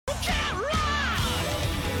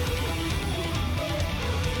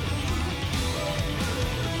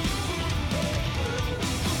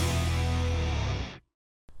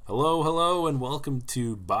Hello, and welcome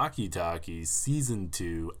to Baki Talkie Season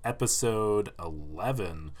 2, Episode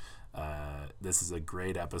 11. This is a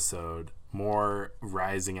great episode, more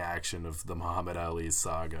rising action of the Muhammad Ali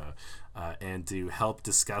saga. And to help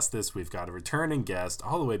discuss this, we've got a returning guest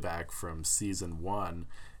all the way back from Season 1.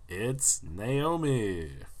 It's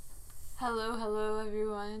Naomi. Hello,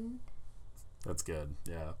 everyone. That's good,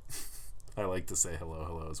 yeah. I like to say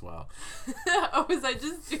hello as well. Oh, was I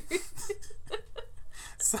just doing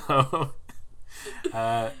So,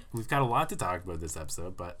 we've got a lot to talk about this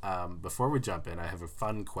episode, but before we jump in, I have a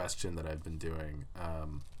fun question that I've been doing.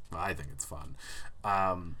 I think it's fun.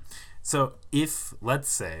 So, if, let's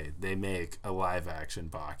say, they make a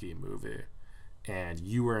live-action Baki movie, and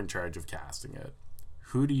you were in charge of casting it,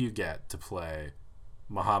 who do you get to play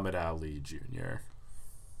Muhammad Ali Jr.?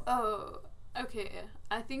 Oh, okay.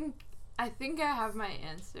 I think I have my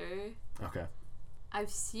answer. Okay. I've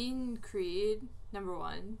seen Creed, number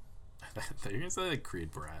 1. I thought you were going to say like Creed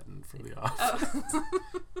Bratton from The Office. Oh.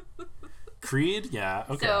 Creed? Yeah,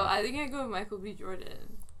 okay. So I think I go with Michael B.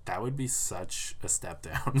 Jordan. That would be such a step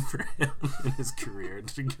down for him in his career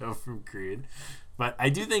to go from Creed. But I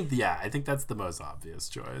do think, I think that's the most obvious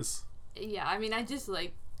choice. Yeah, I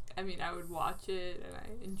would watch it and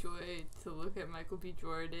I enjoy to look at Michael B.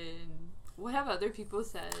 Jordan. What have other people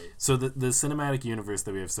said? So the cinematic universe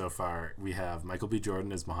that we have so far, we have Michael B.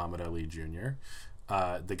 Jordan as Muhammad Ali Jr.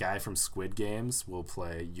 The guy from Squid Games will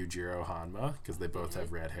play Yujiro Hanma because they both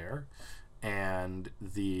have red hair. And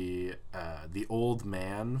the old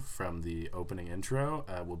man from the opening intro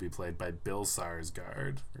will be played by Bill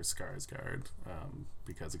Skarsgård,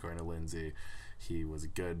 because according to Lindsay, he was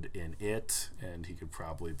good in It, and he could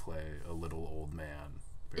probably play a little old man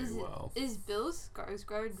very well. Is Bill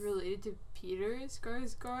Skarsgård related to Peter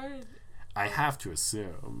Skarsgård? I have to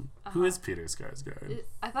assume. Who is Peter Skarsgård?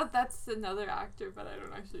 I thought that's another actor, but I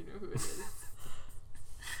don't actually know who it is.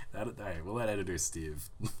 All right, we'll let Editor Steve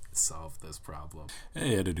solve this problem.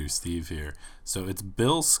 Hey, Editor Steve here. So it's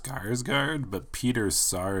Bill Skarsgård, but Peter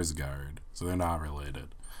Sarsgaard, so they're not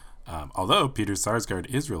related. Although Peter Sarsgaard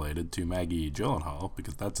is related to Maggie Gyllenhaal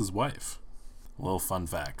because that's his wife. A little fun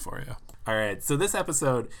fact for you. All right, so this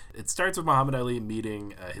episode, it starts with Muhammad Ali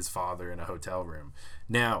meeting his father in a hotel room.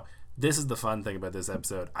 Now, this is the fun thing about this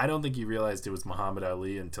episode. I don't think you realized it was Muhammad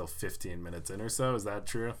Ali until 15 minutes in or so. Is that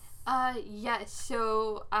true? Yes.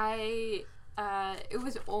 So it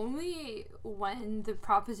was only when the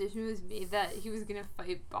proposition was made that he was gonna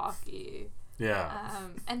fight Baki. Yeah.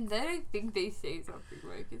 And then I think they say something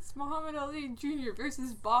like, it's Muhammad Ali Jr.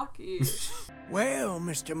 versus Baki. Well,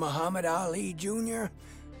 Mr. Muhammad Ali Jr.,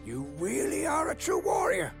 you really are a true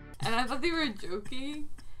warrior. And I thought they were joking.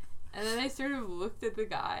 And then I sort of looked at the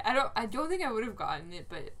guy. I don't think I would have gotten it,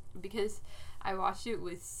 but because I watched it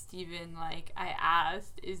with Steven, like, I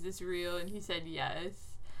asked, is this real? And he said yes.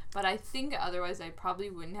 But I think otherwise I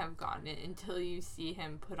probably wouldn't have gotten it until you see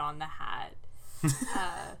him put on the hat.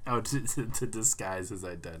 To disguise his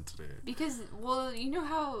identity. Because, well, you know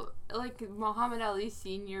how, like, Muhammad Ali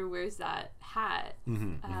Sr. wears that hat,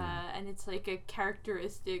 and it's like a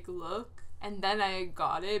characteristic look, and then I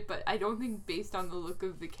got it, but I don't think based on the look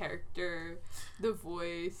of the character, the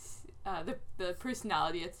voice, the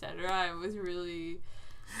personality, etc., I was really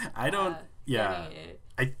it.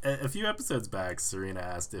 A few episodes back, Serena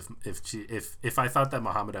asked if I thought that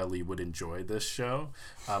Muhammad Ali would enjoy this show.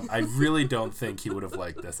 I really don't think he would have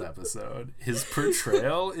liked this episode. His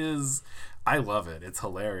portrayal is, I love it. It's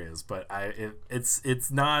hilarious, but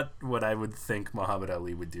it's not what I would think Muhammad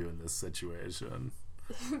Ali would do in this situation.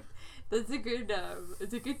 It's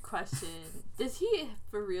a good question. Does he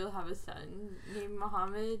for real have a son named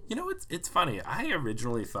Muhammad? You know, it's funny. I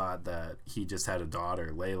originally thought that he just had a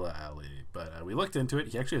daughter, Layla Ali, but we looked into it.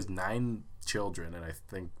 He actually has 9 children, and I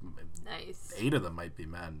think 8 of them might be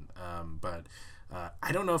men. But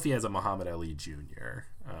I don't know if he has a Muhammad Ali Jr.,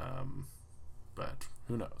 but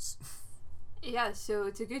who knows? Yeah, so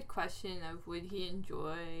it's a good question of would he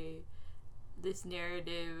enjoy this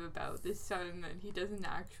narrative about this son that he doesn't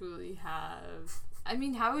actually have. I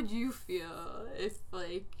mean, how would you feel if,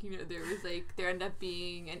 like, you know, there ended up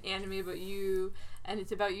being an anime about you and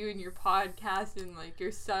it's about you and your podcast and, like,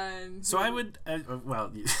 your son? So I would,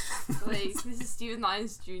 like, this is Steven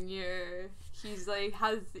Lyons Jr. He's, like,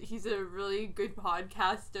 he's a really good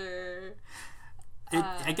podcaster.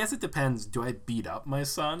 I guess it depends. Do I beat up my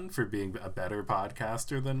son for being a better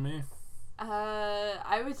podcaster than me?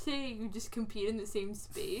 I would say you just compete in the same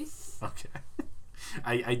space. Okay.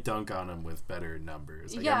 I dunk on him with better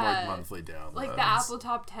numbers. I get more monthly downloads. Like the Apple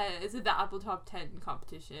Top 10. Is it the Apple Top 10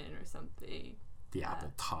 competition or something? the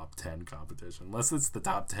Apple Top 10 competition. Unless it's the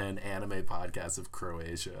top 10 anime podcast of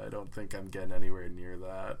Croatia. I don't think I'm getting anywhere near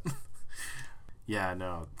that. Yeah,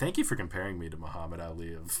 no. Thank you for comparing me to Muhammad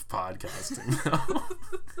Ali of podcasting, though.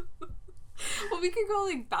 Well, we could go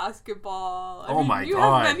like basketball. Oh my you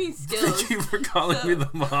god. have many skills. Thank you for calling me the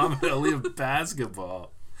Muhammad Ali of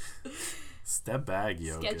basketball. Step back,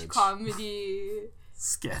 Jokic. Sketch comedy.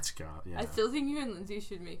 Yeah. I still think you and Lindsay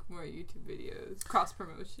should make more YouTube videos. Cross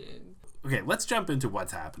promotion. Okay, let's jump into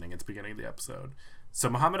what's happening at the beginning of the episode. So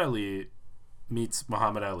Muhammad Ali meets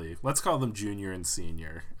Muhammad Ali. Let's call them Junior and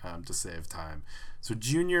Senior to save time. So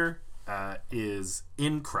Junior is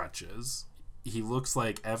in crutches. He looks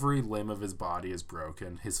like every limb of his body is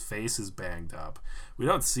broken. His face is banged up. We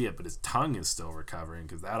don't see it, but his tongue is still recovering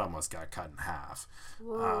because that almost got cut in half.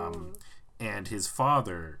 Whoa. And his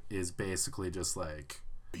father is basically just like...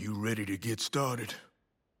 Are you ready to get started?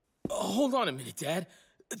 Hold on a minute, Dad.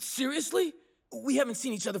 Seriously? We haven't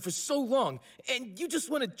seen each other for so long, and you just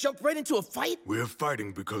want to jump right into a fight? We're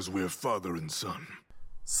fighting because we're father and son.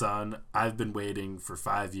 Son, I've been waiting for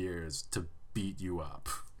 5 years to beat you up.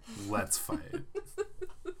 Let's fight.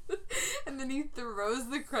 And then he throws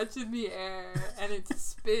the crutch in the air and it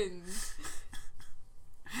spins.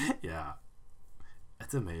 Yeah.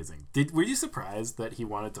 That's amazing. Were you surprised that he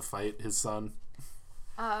wanted to fight his son?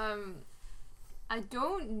 I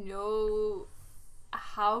don't know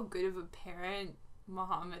how good of a parent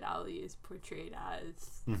Muhammad Ali is portrayed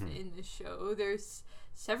as in the show. There's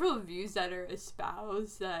several views that are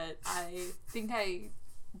espoused that I think I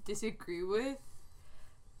disagree with.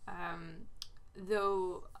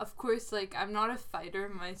 Though, of course, like, I'm not a fighter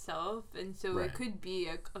myself, and so Right. it could be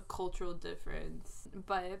a cultural difference.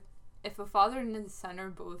 But if a father and a son are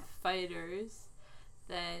both fighters,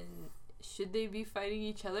 then should they be fighting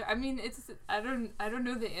each other? I mean, I don't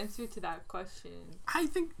know the answer to that question. I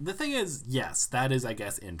think the thing is, yes, that is, I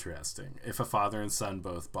guess, interesting. If a father and son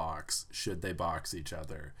both box, should they box each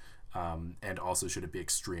other? And also, should it be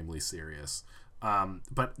extremely serious?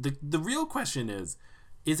 But the real question is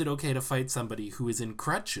it okay to fight somebody who is in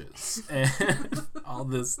crutches and all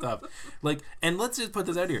this stuff? Like, and let's just put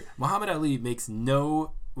this out here. Muhammad Ali makes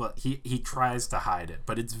he tries to hide it,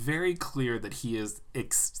 but it's very clear that he is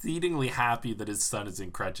exceedingly happy that his son is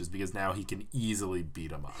in crutches because now he can easily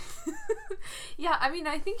beat him up. Yeah, I mean,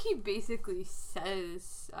 I think he basically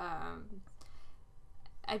says,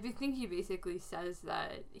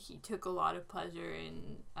 that he took a lot of pleasure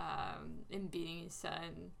in beating his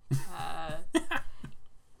son.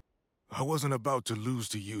 I wasn't about to lose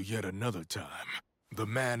to you yet another time. The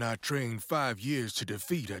man I trained 5 years to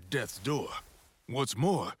defeat at death's door. What's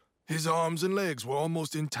more, his arms and legs were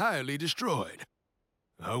almost entirely destroyed.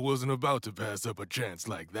 I wasn't about to pass up a chance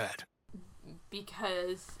like that.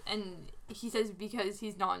 Because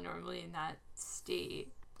he's not normally in that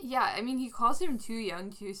state. Yeah, I mean, he calls him too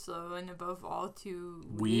young, too slow, and above all, too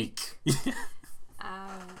weak.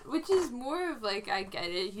 Which is more of, like, I get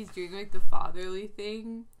it, he's doing, like, the fatherly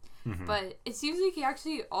thing. Mm-hmm. But it seems like he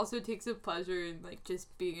actually also takes a pleasure in, like,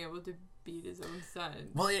 just being able to beat his own son.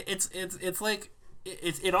 Well, it's like...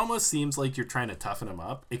 It almost seems like you're trying to toughen him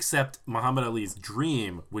up, except Muhammad Ali's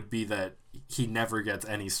dream would be that he never gets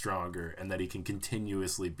any stronger and that he can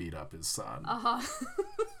continuously beat up his son.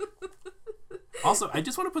 Also, I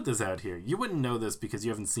just want to put this out here. You wouldn't know this because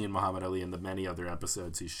you haven't seen Muhammad Ali in the many other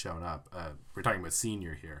episodes he's shown up. We're talking about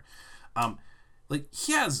Senior here. Like,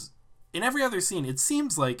 he has... In every other scene, it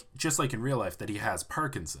seems like, just like in real life, that he has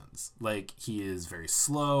Parkinson's. Like, he is very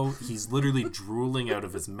slow. He's literally drooling out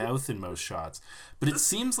of his mouth in most shots. But it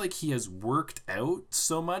seems like he has worked out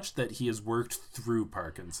so much that he has worked through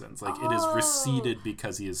Parkinson's. Like, it has receded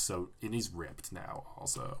because he is so... And he's ripped now,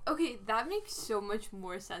 also. Okay, that makes so much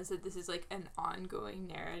more sense that this is, like, an ongoing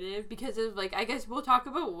narrative. Because of, like, I guess we'll talk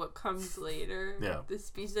about what comes later. Yeah. The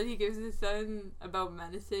speech that he gives his son about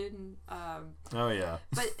medicine. Oh, yeah.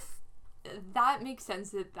 But... that makes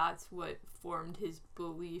sense that that's what formed his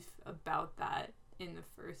belief about that in the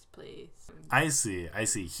first place. I see.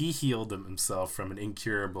 He healed himself from an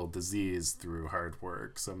incurable disease through hard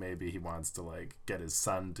work, so maybe he wants to, like, get his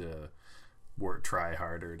son to try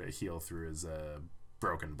harder to heal through his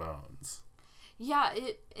broken bones. Yeah,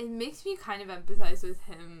 it makes me kind of empathize with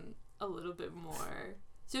him a little bit more.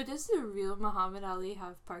 So does the real Muhammad Ali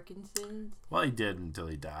have Parkinson's? Well, he did until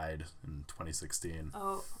he died in 2016.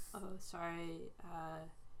 Oh, sorry.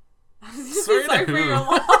 Sorry for your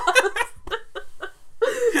loss.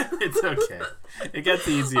 It's okay. It gets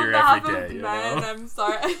easier On every day, you know? I'm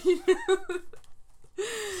sorry.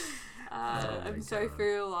 I'm sorry for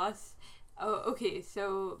your loss. Oh, okay,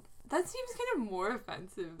 so That seems kind of more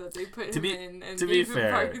offensive that they put him in and to be gave him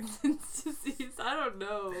fair, Parkinson's disease. I don't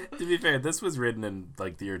know. To be fair, this was written in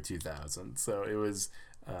like the year 2000, so it was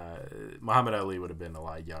Muhammad Ali would have been a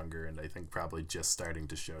lot younger, and I think probably just starting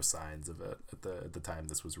to show signs of it at the time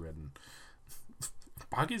this was written.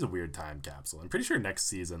 Baki's a weird time capsule. I'm pretty sure next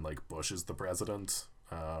season like Bush is the president.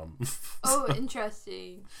 Oh,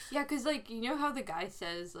 interesting. Yeah, because like you know how the guy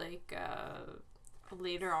says like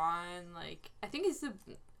later on, like I think it's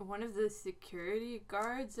one of the security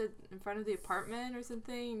guards in front of the apartment or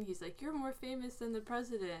something. He's like, "You're more famous than the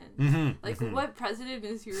president." What president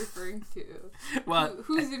is he referring to? Well,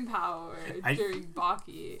 who's in power during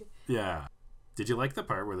Baki? Yeah. Did you like the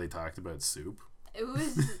part where they talked about soup? It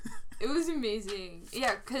was amazing.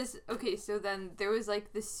 Yeah, because okay, so then there was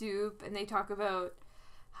like the soup, and they talk about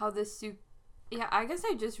how the soup. Yeah, I guess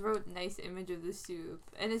I just wrote nice image of the soup,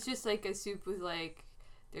 and it's just like a soup with like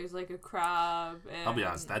there's like a crab. And I'll be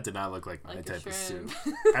honest, that did not look like my type of soup.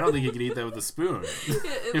 Shrimp. I don't think you could eat that with a spoon.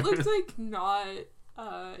 It looked like not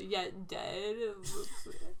yet dead.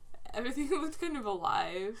 Everything looked kind of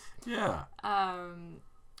alive. Yeah.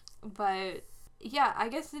 But yeah, I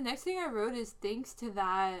guess the next thing I wrote is thanks to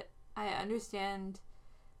that, I understand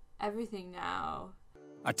everything now.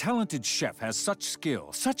 A talented chef has such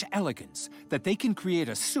skill, such elegance, that they can create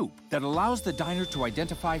a soup that allows the diner to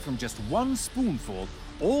identify from just one spoonful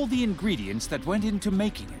all the ingredients that went into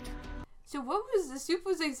making it. So what was the soup?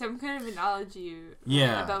 Was like some kind of analogy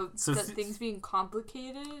about things being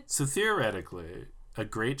complicated? So theoretically, a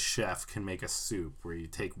great chef can make a soup where you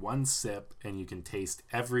take one sip and you can taste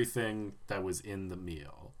everything that was in the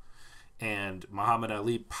meal. And Muhammad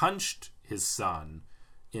Ali punched his son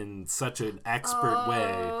in such an expert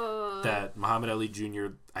way that Muhammad Ali Jr.,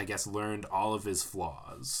 I guess, learned all of his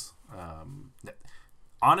flaws.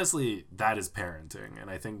 Honestly, that is parenting, and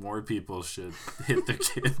I think more people should hit their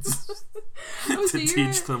kids to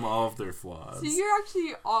teach them all of their flaws. So you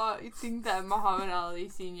actually think that Muhammad Ali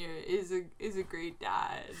Sr. is a great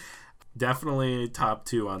dad. Definitely top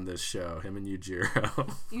 2 on this show, him and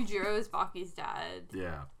Yujiro. Yujiro is Baki's dad.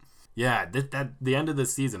 Yeah. Yeah, that the end of the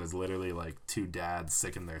season is literally like 2 dads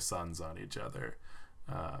sicking their sons on each other,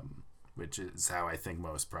 which is how I think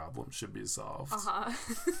most problems should be solved. I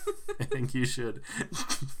think you should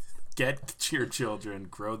get your children,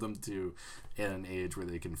 grow them to an age where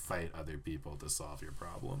they can fight other people to solve your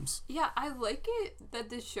problems. Yeah, I like it that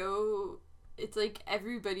the show, it's like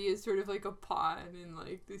everybody is sort of like a pawn in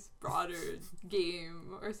like this broader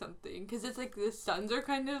game or something, because it's like the sons are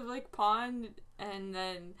kind of like pawned, and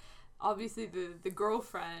then obviously the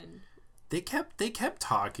girlfriend. They kept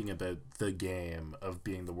talking about the game of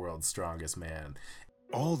being the world's strongest man.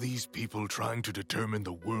 All these people trying to determine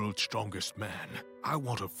the world's strongest man. I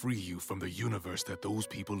want to free you from the universe that those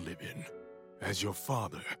people live in. As your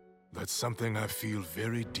father, that's something I feel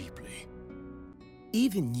very deeply.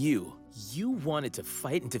 Even you wanted to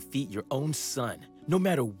fight and defeat your own son, no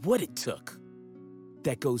matter what it took.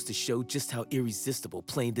 That goes to show just how irresistible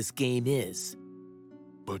playing this game is.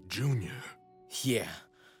 But Junior... Yeah,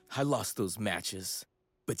 I lost those matches.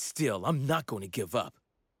 But still, I'm not going to give up.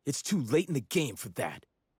 It's too late in the game for that.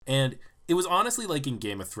 And it was honestly like in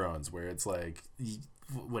Game of Thrones, where it's like,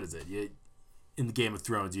 what is it? In the Game of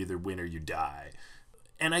Thrones, you either win or you die.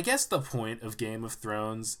 And I guess the point of Game of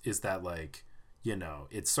Thrones is that, like, you know,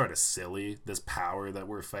 it's sort of silly, this power that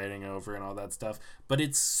we're fighting over and all that stuff. But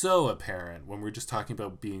it's so apparent when we're just talking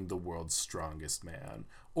about being the world's strongest man.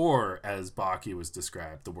 Or, as Baki was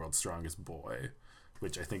described, the world's strongest boy.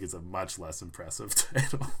 Which I think is a much less impressive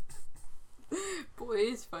title. Boy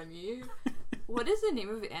is funny. What is the name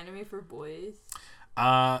of anime for boys?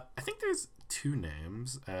 I think there's 2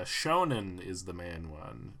 names. Shonen is the main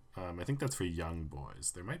one. I think that's for young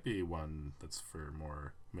boys. There might be one that's for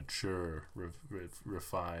more mature,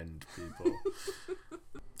 refined people.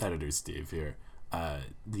 Editor Steve here.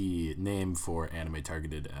 The name for anime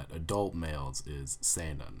targeted at adult males is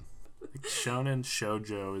seinen. Like shonen,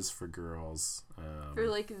 shoujo is for girls. For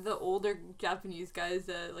like the older Japanese guys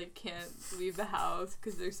that like can't leave the house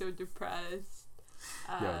because they're so depressed.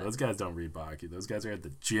 Yeah, those guys don't read Baki. Those guys are at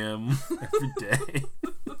the gym every day.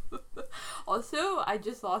 Also, I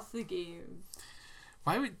just lost the game.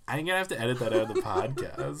 I'm gonna have to edit that out of the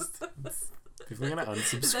podcast. People are gonna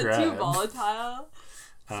unsubscribe. Is that too volatile?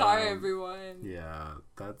 Sorry, everyone. Yeah,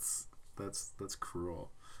 that's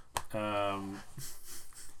cruel.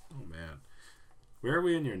 Oh man, where are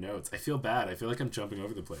we in your notes? I feel bad. I feel like I'm jumping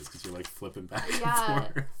over the place because you're like flipping back and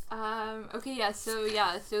forth. Okay. Yeah. So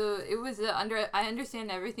it was I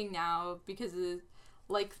understand everything now because of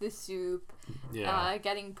like the soup. Yeah.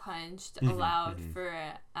 Getting punched allowed for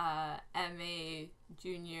MA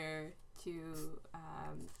Jr. to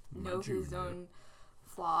My know his Junior. own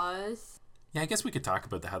flaws. Yeah, I guess we could talk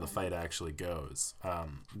about how the fight actually goes,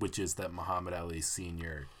 which is that Muhammad Ali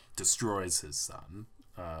Sr. destroys his son,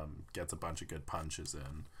 gets a bunch of good punches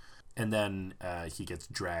in, and then he gets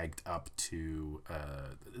dragged up to...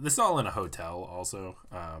 this is all in a hotel also,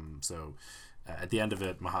 so at the end of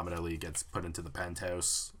it, Muhammad Ali gets put into the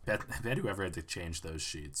penthouse. I bet whoever had to change those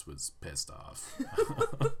sheets was pissed off.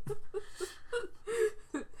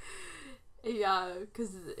 Yeah,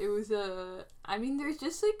 because it was I mean, there's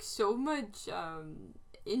just like so much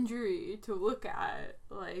injury to look at.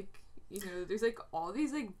 Like, you know, there's like all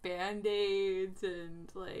these like band-aids and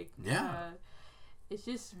like it's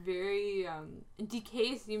just very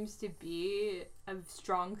decay seems to be a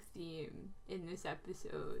strong theme in this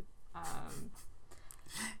episode.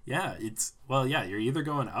 Yeah, you're either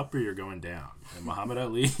going up or you're going down. And Muhammad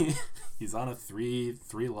Ali, he's on a three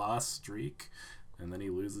loss streak, and then he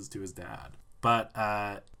loses to his dad. But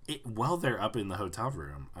while they're up in the hotel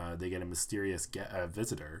room, they get a mysterious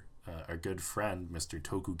visitor. Our good friend, Mr.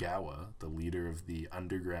 Tokugawa, the leader of the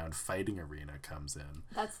underground fighting arena, comes in.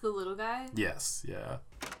 That's the little guy? Yes, yeah.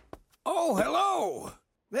 Oh, hello!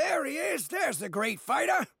 There he is! There's the great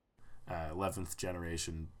fighter! 11th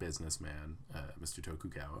generation businessman, Mr.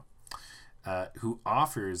 Tokugawa, who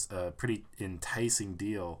offers a pretty enticing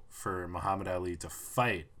deal for Muhammad Ali to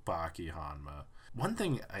fight Baki Hanma. One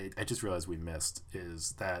thing I just realized we missed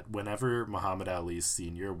is that whenever Muhammad Ali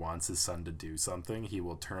Sr. wants his son to do something, he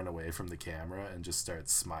will turn away from the camera and just start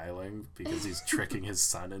smiling because he's tricking his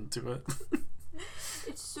son into it.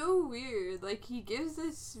 It's so weird. Like, he gives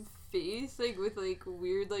this face, like, with, like,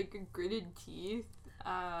 weird, like, gritted teeth.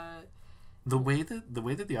 The way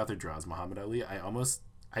that the author draws Muhammad Ali,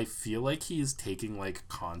 I feel like he's taking like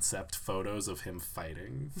concept photos of him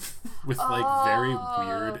fighting with like very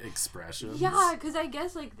weird expressions. Yeah, because I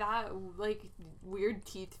guess like that like weird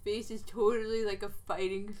teeth face is totally like a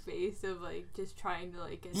fighting face of like just trying to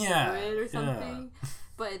like get through it or something. Yeah.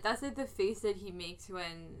 But that's like the face that he makes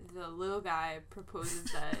when the little guy proposes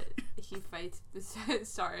that he fights.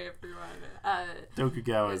 Sorry, everyone.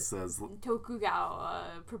 Tokugawa says.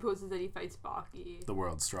 Tokugawa proposes that he fights Baki, the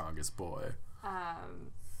world's strongest boy.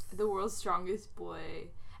 The world's strongest boy.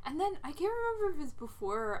 And then I can't remember if it's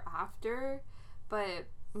before or after, but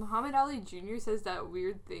Muhammad Ali Jr. says that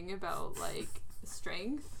weird thing about like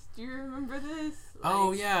strength. Do you remember this? Like,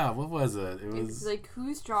 oh yeah, what was it? It's like,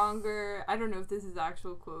 who's stronger? I don't know if this is the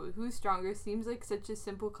actual quote. Who's stronger seems like such a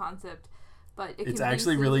simple concept, but it's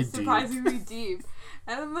actually really surprisingly deep.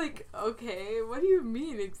 And I'm like, okay, what do you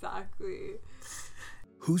mean exactly?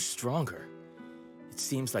 Who's stronger? It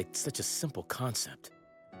seems like such a simple concept,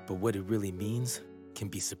 but what it really means can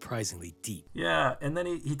be surprisingly deep. Yeah, and then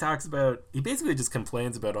he talks about, he basically just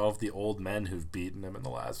complains about all of the old men who've beaten him in the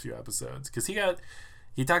last few episodes, because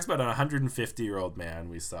he talks about a 150-year-old man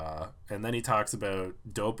we saw, and then he talks about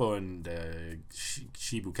Doppo and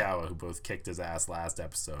Shibukawa, who both kicked his ass last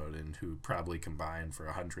episode and who probably combined for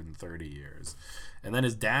 130 years. And then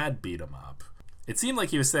his dad beat him up. It seemed like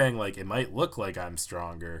he was saying, like, it might look like I'm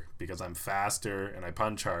stronger because I'm faster and I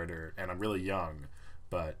punch harder and I'm really young,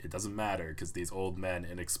 but it doesn't matter because these old men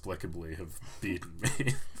inexplicably have beaten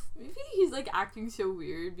me. Maybe he's, like, acting so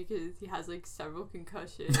weird because he has, like, several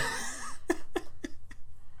concussions.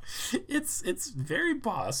 It's very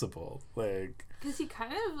possible, like, because he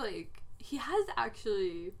kind of like he has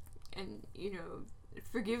actually, and you know,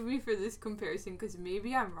 forgive me for this comparison because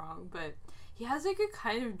maybe I'm wrong, but he has like a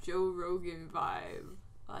kind of Joe Rogan vibe,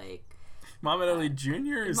 like Muhammad Ali Jr.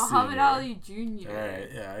 or Muhammad Sr.? Ali Jr. All right,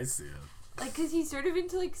 yeah, I see it. Like, cause he's sort of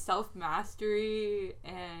into like self mastery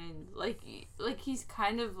and like he's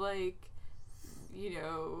kind of like, you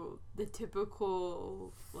know, the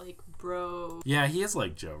typical like bro. Yeah, he is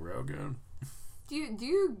like Joe Rogan. Do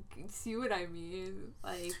you see what I mean?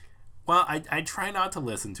 Like, well, I try not to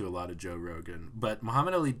listen to a lot of Joe Rogan, but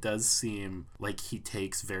Muhammad Ali does seem like he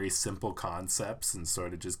takes very simple concepts and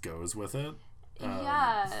sort of just goes with it.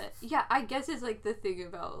 Yeah, I guess it's like the thing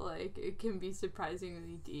about like it can be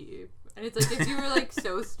surprisingly deep, and it's like if you were like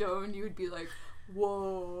so stoned, you would be like,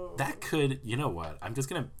 whoa. That could, you know what? I'm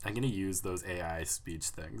gonna use those AI speech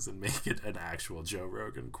things and make it an actual Joe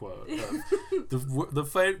Rogan quote. The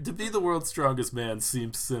fight to be the world's strongest man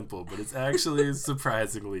seems simple, but it's actually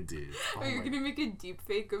surprisingly deep. Oh, you're gonna make a deep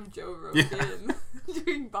fake of Joe Rogan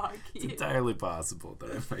doing Baki. It's entirely possible that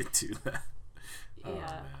I might do that. Yeah. Oh,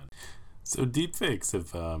 man. So deepfakes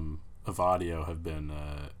of audio have been,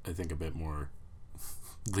 I think, a bit more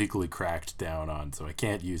legally cracked down on, so I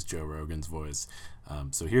can't use Joe Rogan's voice.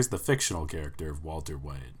 So here's the fictional character of Walter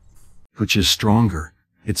White. Which is stronger,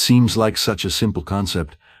 It seems like such a simple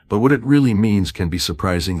concept, but what it really means can be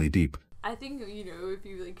surprisingly deep. I think, if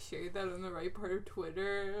you like shared that on the right part of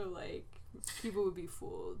Twitter, like people would be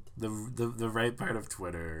fooled. The right part of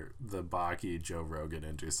Twitter, the Baki Joe Rogan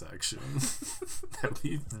intersection. That would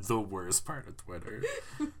be the worst part of Twitter.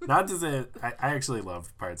 Not to say I actually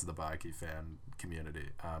love parts of the Baki fan community,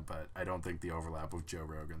 but I don't think the overlap with Joe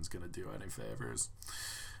Rogan's gonna do any favors.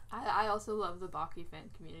 I also love the Baki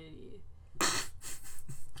fan community.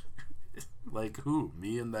 Like who?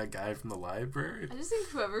 Me and that guy from the library? I just think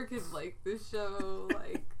whoever could like this show,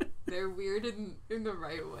 like they're weird in the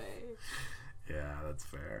right way. Yeah, that's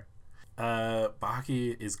fair.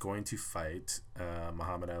 Baki is going to fight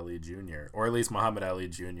Muhammad Ali Jr., or at least Muhammad Ali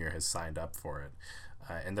Jr. has signed up for it.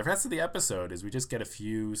 And the rest of the episode is we just get a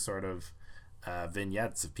few sort of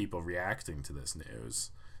vignettes of people reacting to this news.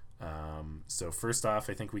 So first off,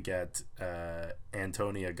 I think we get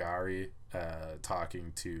Antonia Gari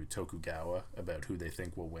talking to Tokugawa about who they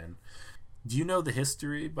think will win. Do you know the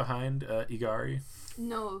history behind Igari?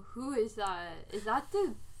 No, who is that? Is that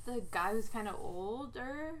the guy who's kind of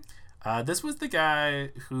older? This was the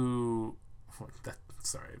guy who...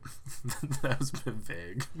 Sorry, that was a bit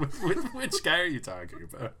vague. Which guy are you talking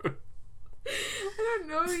about? I don't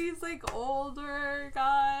know. He's like older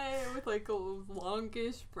guy with like a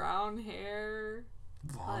longish brown hair.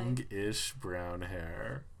 Longish brown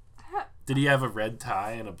hair. Did he have a red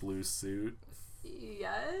tie and a blue suit?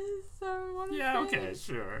 Yes, I want to say. Okay,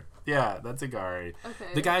 sure. Yeah, that's Igari.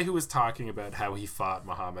 Okay. The guy who was talking about how he fought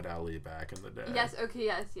Muhammad Ali back in the day. Yes, okay,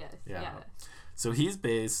 yes. Yeah. So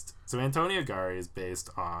Antonio Igari is based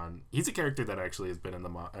on... He's a character that actually has been in the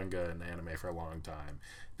manga and anime for a long time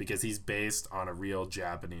because he's based on a real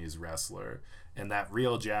Japanese wrestler. And that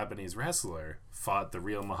real Japanese wrestler fought the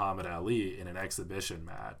real Muhammad Ali in an exhibition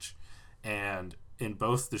match. And in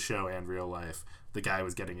both the show and real life, the guy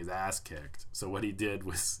was getting his ass kicked. So what he did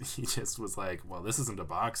was he just was like, well, this isn't a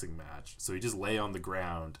boxing match. So he just lay on the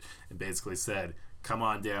ground and basically said, come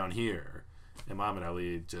on down here. And Muhammad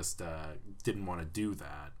Ali just didn't want to do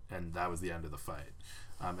that. And that was the end of the fight.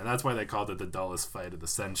 And that's why they called it the dullest fight of the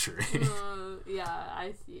century. Yeah,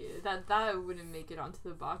 I see it. That wouldn't make it onto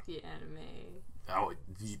the Baki anime. Oh,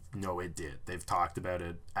 no, it did. They've talked about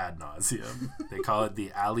it ad nauseum. They call it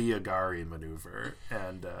the Ali Igari maneuver.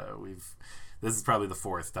 And this is probably the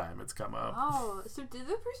fourth time it's come up. Oh, so did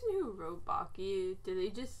the person who wrote Baki, did they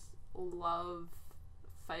just love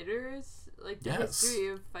fighters? Like the history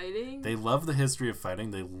of fighting? They love the history of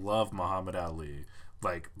fighting. They love Muhammad Ali.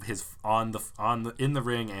 Like his in the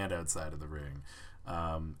ring and outside of the ring.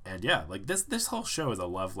 And yeah, like this whole show is a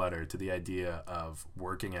love letter to the idea of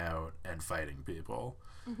working out and fighting people.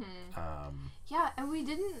 Mm-hmm. Yeah, and we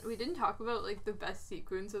didn't talk about like the best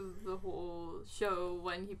sequence of the whole show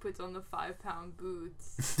when he puts on the 5-pound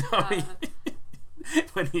boots.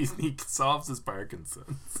 When he solves his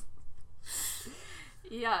Parkinson's.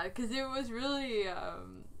 Yeah, because it was really,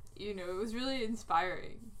 it was really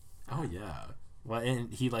inspiring. Oh yeah. Well,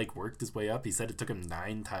 and he like worked his way up. He said it took him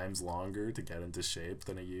 9 times longer to get into shape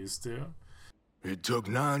than he used to. It took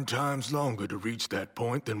 9 times longer to reach that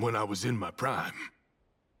point than when I was in my prime.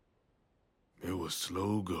 It was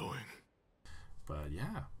slow going. But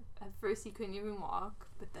yeah. At first he couldn't even walk,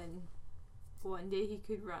 but then one day he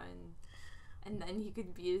could run. And then he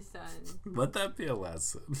could beat his son. Let that be a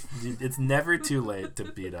lesson. It's never too late to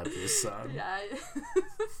beat up your son. Yeah.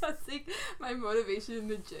 That's like my motivation in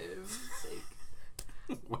the gym.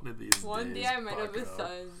 Like, one of these one day I might have a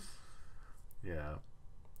son. Yeah.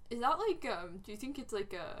 Is that like do you think it's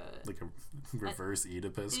like a reverse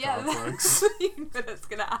Oedipus complex? You know what I was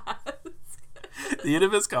gonna ask. The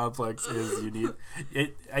Oedipus complex is you need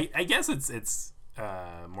it. I guess it's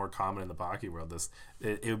more common in the Baki world.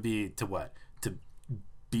 It would be to what? To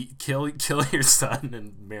kill your son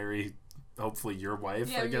and marry hopefully your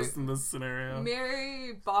wife, yeah, I guess, in this scenario.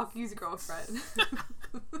 Marry Baki's girlfriend.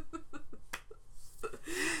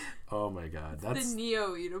 Oh my god. That's the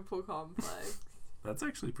Neo-Oedipal complex. That's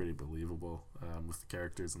actually pretty believable with the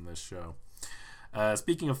characters in this show.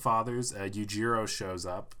 Speaking of fathers, Yujiro shows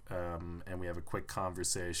up and we have a quick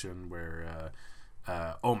conversation where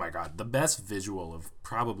oh my god, the best visual of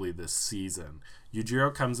probably this season.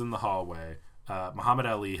 Yujiro comes in the hallway. Muhammad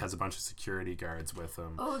Ali has a bunch of security guards with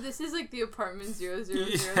him. Oh, this is like the apartment 0000.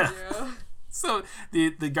 Yeah. So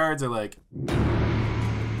the guards are like,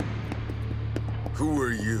 who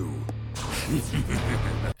are you?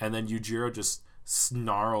 And then Yujiro just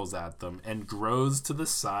snarls at them and grows to the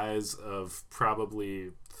size of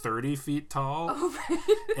probably 30 feet tall. Oh,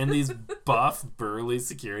 and these buff, burly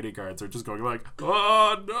security guards are just going like,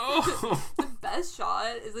 oh no. The best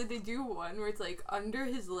shot is like they do one where it's like under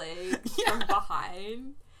his leg from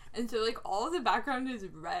behind. And so, like, all of the background is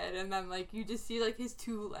red, and then, like, you just see, like, his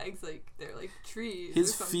two legs, like, they're, like, trees.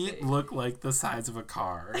 His feet look like the size of a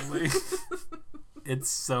car. Like, it's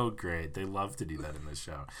so great. They love to do that in this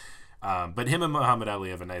show. But him and Muhammad Ali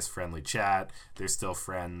have a nice friendly chat. They're still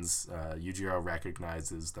friends. Yujiro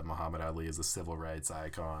recognizes that Muhammad Ali is a civil rights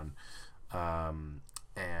icon.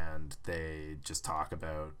 And they just talk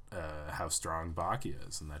about how strong Baki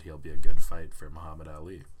is and that he'll be a good fight for Muhammad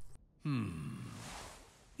Ali.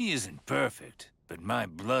 He isn't perfect, but my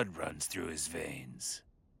blood runs through his veins.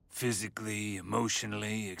 Physically,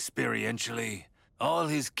 emotionally, experientially, all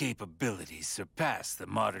his capabilities surpass the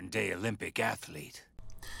modern-day Olympic athlete.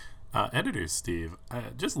 Editor Steve,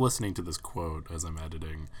 just listening to this quote as I'm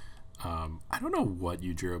editing, I don't know what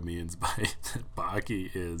Yujiro means by that Baki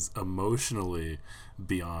is emotionally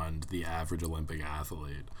beyond the average Olympic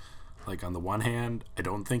athlete. Like, on the one hand, I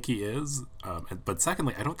don't think he is. But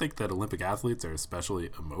secondly, I don't think that Olympic athletes are especially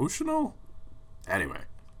emotional. Anyway,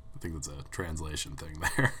 I think that's a translation thing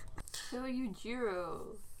there. So,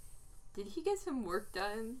 Yujiro, did he get some work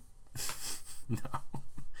done? No.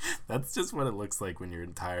 That's just what it looks like when your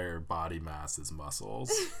entire body mass is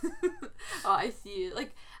muscles. Oh, I see.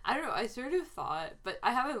 Like, I don't know. I sort of thought, but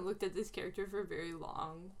I haven't looked at this character for very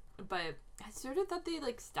long. But I sort of thought they,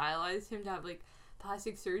 like, stylized him to have, like,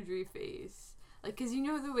 plastic surgery face, like, because you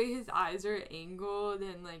know the way his eyes are angled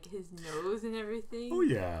and like his nose and everything. Oh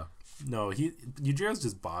yeah, no, Yujiro's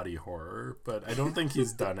just body horror, but I don't think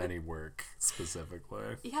he's done any work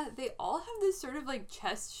specifically. Yeah, they all have this sort of like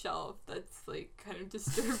chest shelf that's like kind of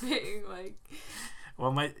disturbing. Like,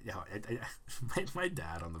 well, my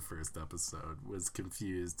dad on the first episode was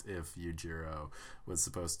confused if Yujiro was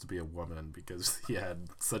supposed to be a woman because he had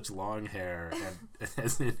such long hair and,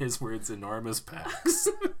 as in his words, enormous pecs.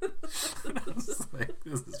 And I was like,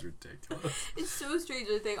 this is ridiculous. It's so strange.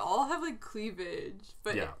 Like, they all have like cleavage,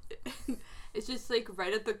 but yeah. It's just like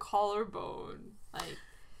right at the collarbone. Like,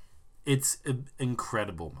 it's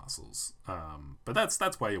incredible muscles. But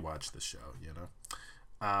that's why you watch this show, you know.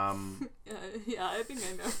 Yeah, I think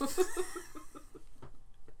I know.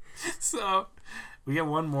 So we get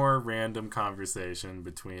one more random conversation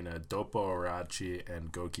between Doppo Arachi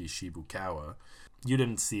and Goki Shibukawa. You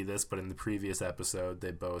didn't see this, but in the previous episode,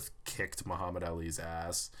 they both kicked Muhammad Ali's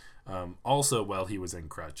ass. Also while he was in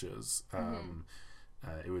crutches.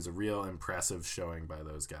 It was a real impressive showing by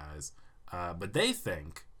those guys. But they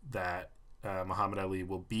think that Muhammad Ali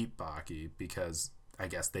will beat Baki because I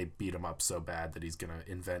guess they beat him up so bad that he's going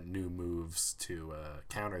to invent new moves to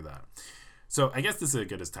counter that. So I guess this is as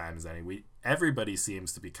good as time as any. Everybody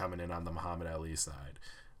seems to be coming in on the Muhammad Ali side.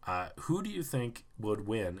 Who do you think would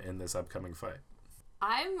win in this upcoming fight?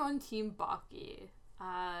 I'm on Team Baki.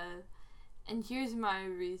 And here's my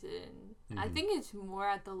reason. I think it's more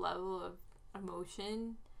at the level of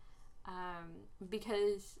emotion.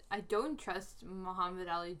 Because I don't trust Muhammad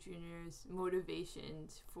Ali Jr.'s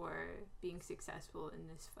motivations for being successful in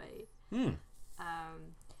this fight.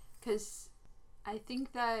 Because I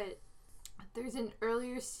think that there's an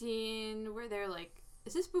earlier scene where they're like,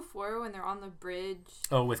 is this before when they're on the bridge?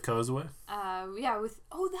 Oh, with Kozue? Yeah,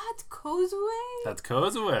 that's Kozue? That's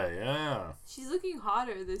Kozue, yeah. She's looking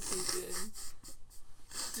hotter this season.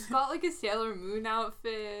 She's got like a Sailor Moon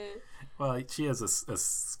outfit. Well, she has a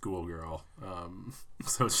schoolgirl,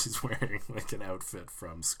 so she's wearing like an outfit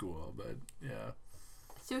from school, but yeah.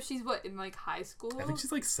 So she's what, in like high school? I think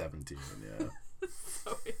she's like 17, yeah.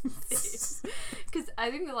 So insane. Because I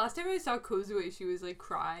think the last time I saw Kozue, she was like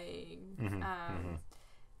crying.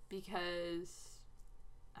 Because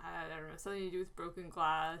I don't know, something to do with broken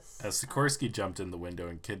glass. Sikorsky jumped in the window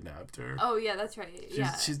and kidnapped her. Oh yeah, that's right.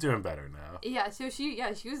 She's doing better now. Yeah, so she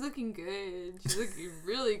was looking good. She's looking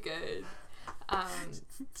really good.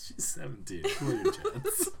 She's 17. Who are your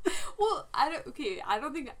chance? Well, I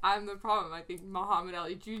don't think I'm the problem. I think Muhammad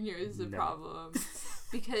Ali Jr. is the problem.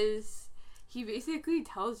 Because he basically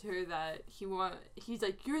tells her that he's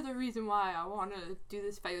like, you're the reason why I want to do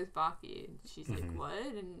this fight with Baki. And she's like, what?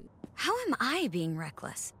 And how am I being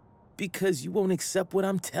reckless? Because you won't accept what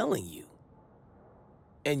I'm telling you.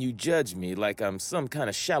 And you judge me like I'm some kind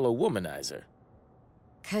of shallow womanizer.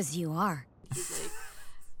 'Cause you are. He's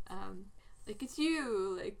like, it's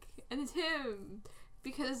you, like, and it's him.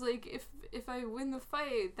 Because, like, if I win the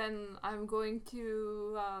fight, then I'm going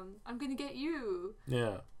to get you.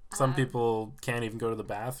 Yeah. Some people can't even go to the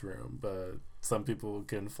bathroom, but some people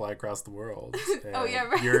can fly across the world. Oh yeah,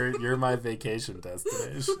 right. You're my vacation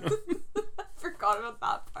destination. I forgot about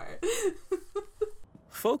that part.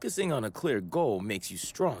 Focusing on a clear goal makes you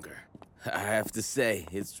stronger. I have to say,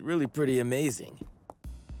 it's really pretty amazing.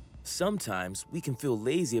 Sometimes we can feel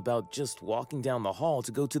lazy about just walking down the hall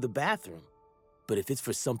to go to the bathroom. But if it's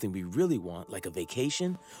for something we really want, like a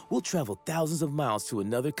vacation, we'll travel thousands of miles to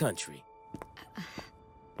another country.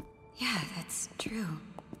 Yeah, that's true.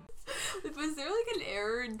 Was there like an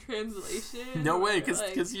error in translation? No way, Or, because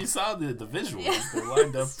like... you saw the visuals. Yeah, They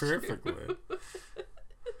lined up that's true. perfectly.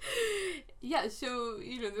 Yeah, so,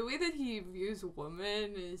 you know, the way that he views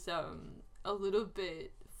women is a little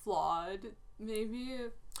bit flawed, maybe.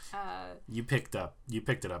 You picked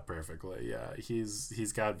it up perfectly. Yeah,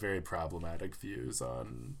 he's got very problematic views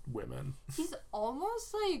on women. He's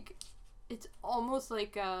almost like, it's almost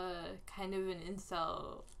like a kind of an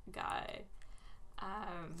incel guy.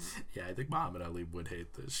 Yeah, I think Muhammad Ali would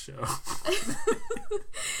hate this show.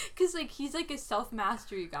 Cause like he's like a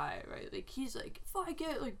self-mastery guy, right? Like he's like, if I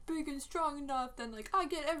get like big and strong enough, then like I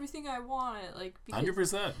get everything I want. Like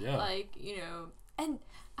 100%, yeah. Like, you know, and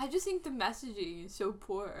I just think the messaging is so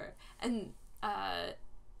poor, and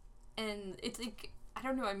it's like, I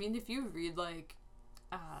don't know. I mean, if you read like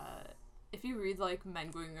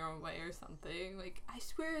Men Going Their Own Way or something, like I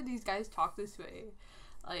swear these guys talk this way,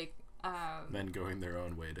 like. Men going their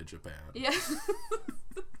own way to Japan. Yeah.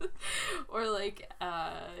 Or like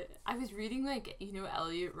I was reading like, you know,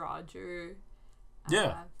 Elliot Rodger.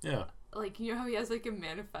 Yeah. Like, you know how he has like a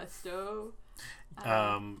manifesto?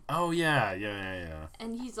 Oh yeah.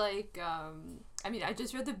 And he's like, I mean, I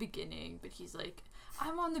just read the beginning, but he's like,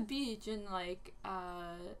 I'm on the beach and like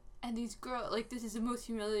and these girls, like, this is the most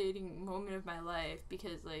humiliating moment of my life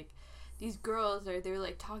because like these girls they're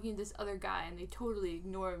like talking to this other guy and they totally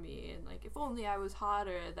ignore me, and like if only I was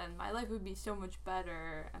hotter then my life would be so much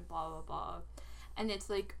better, and blah blah blah. And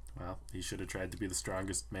it's like, well, he should have tried to be the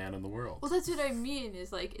strongest man in the world. well, that's what I mean,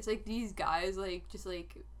 is like, it's like these guys like just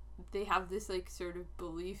like they have this like sort of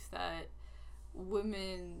belief that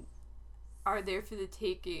women are there for the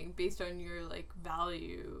taking based on your like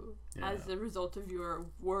value as a result of your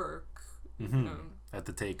work. Mm-hmm. At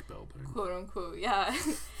the Take building, quote unquote, yeah.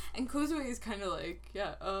 And Kozue is kind of like,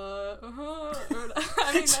 yeah,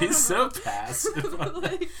 I mean, she's so passive.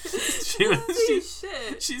 Like,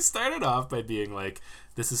 she started off by being like,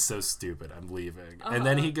 "This is so stupid, I'm leaving," and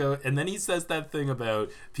then he says that thing about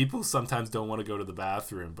people sometimes don't want to go to the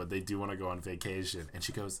bathroom, but they do want to go on vacation, and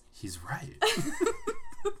she goes, "He's right."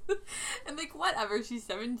 And like, whatever, she's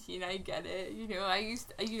 17, I get it, you know. I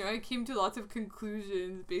came to lots of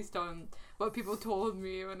conclusions based on what people told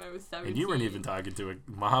me when I was 17. And you weren't even talking to a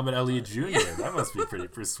Muhammad Ali Jr. That must be pretty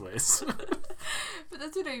persuasive. But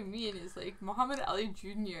that's what I mean, is like Muhammad Ali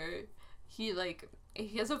Jr., he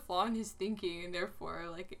has a flaw in his thinking, and therefore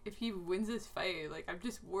like if he wins this fight, like I'm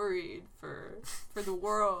just worried for the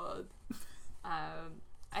world.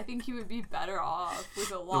 I think he would be better off with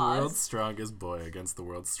a loss. The world's strongest boy against the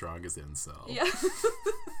world's strongest incel. Yeah.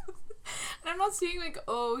 And I'm not saying like,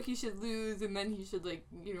 oh, he should lose and then he should like,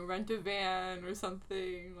 you know, rent a van or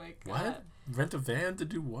something like what? that. Rent a van to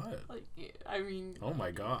do what? Like, I mean. Oh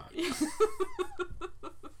my god.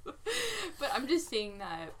 But I'm just saying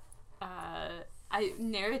that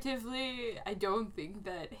narratively, I don't think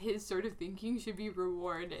that his sort of thinking should be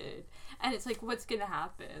rewarded. And it's like, what's gonna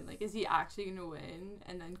happen? Like, is he actually gonna win?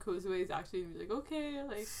 And then Kozue is actually gonna be like, okay,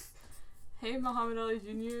 like, hey, Muhammad Ali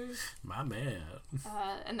Jr., my man.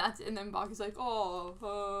 And then Bach is like,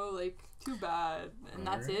 oh, like, too bad, and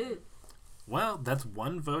that's it. Well, that's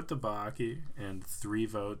 1 vote to Baki and 3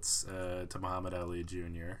 votes to Muhammad Ali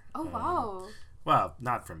Jr. Oh wow. Well,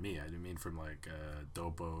 not from me. I mean from like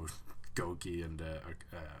Dopo, Goki, and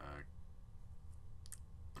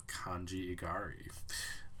Kanji Igari.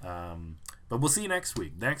 But we'll see you next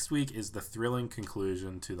week. Next week is the thrilling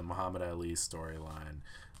conclusion to the Muhammad Ali storyline.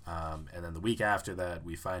 And then the week after that,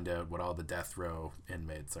 we find out what all the death row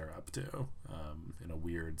inmates are up to in a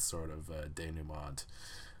weird sort of denouement.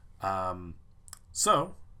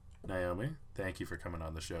 So, Naomi, thank you for coming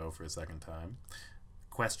on the show for a second time.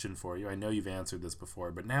 Question for you. I know you've answered this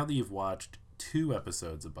before, but now that you've watched 2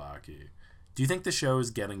 episodes of Baki, do you think the show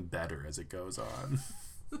is getting better as it goes on?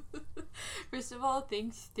 First of all,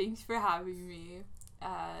 thanks for having me.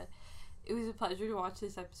 It was a pleasure to watch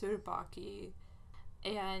this episode of Baki.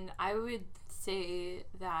 And I would say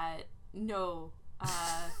that no,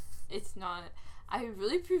 it's not. I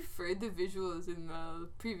really preferred the visuals in the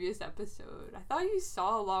previous episode. I thought you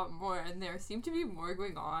saw a lot more, and there seemed to be more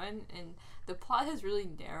going on, and the plot has really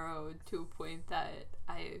narrowed to a point that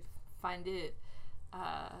I find it,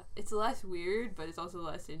 it's less weird, but it's also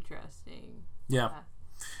less interesting. Yeah.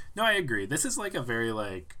 No, I agree. This is like a very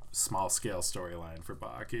like small scale storyline for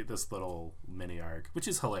Baki, this little mini arc, which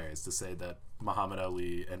is hilarious to say that Muhammad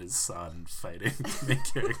Ali and his son fighting the main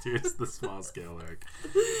character is the small scale arc.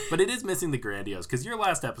 But it is missing the grandiose, because your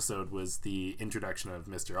last episode was the introduction of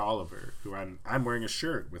Mr. Oliver, who I'm wearing a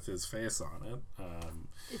shirt with his face on it.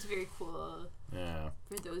 It's very cool. Yeah.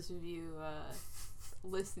 For those of you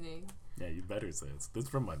listening. Yeah, you better say it. This is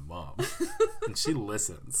from my mom. And she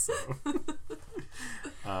listens, so.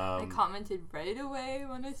 I commented right away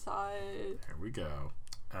when I saw it. There we go.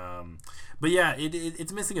 But yeah,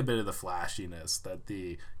 it's missing a bit of the flashiness that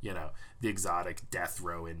the exotic death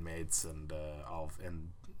row inmates and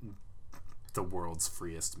the world's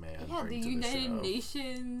freest man. Yeah, the United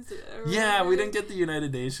Nations. Yeah, we didn't get the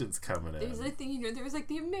United Nations coming in. There's there was like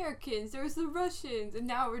the Americans, there was the Russians, and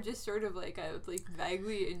now we're just sort of like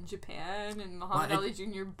vaguely in Japan, and Muhammad Ali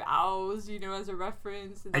Jr. bows, as a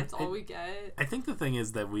reference, and that's all we get. I think the thing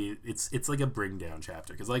is that it's like a bring down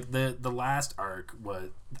chapter, because like the last arc was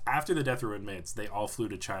after the death row inmates, they all flew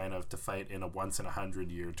to China to fight in a once in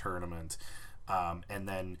 100-year tournament, and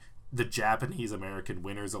then the Japanese-American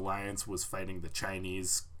Winners Alliance was fighting the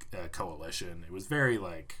Chinese coalition. It was very,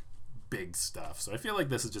 big stuff. So I feel like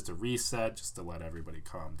this is just a reset, just to let everybody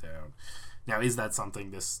calm down. Now, is that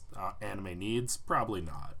something this anime needs? Probably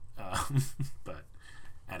not. But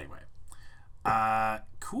anyway.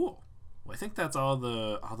 Cool. Well, I think that's all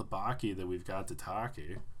the Baki that we've got to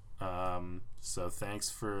Taki. So thanks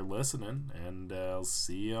for listening, and I'll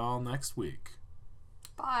see you all next week.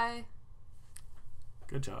 Bye.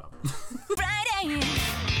 Good job. Friday.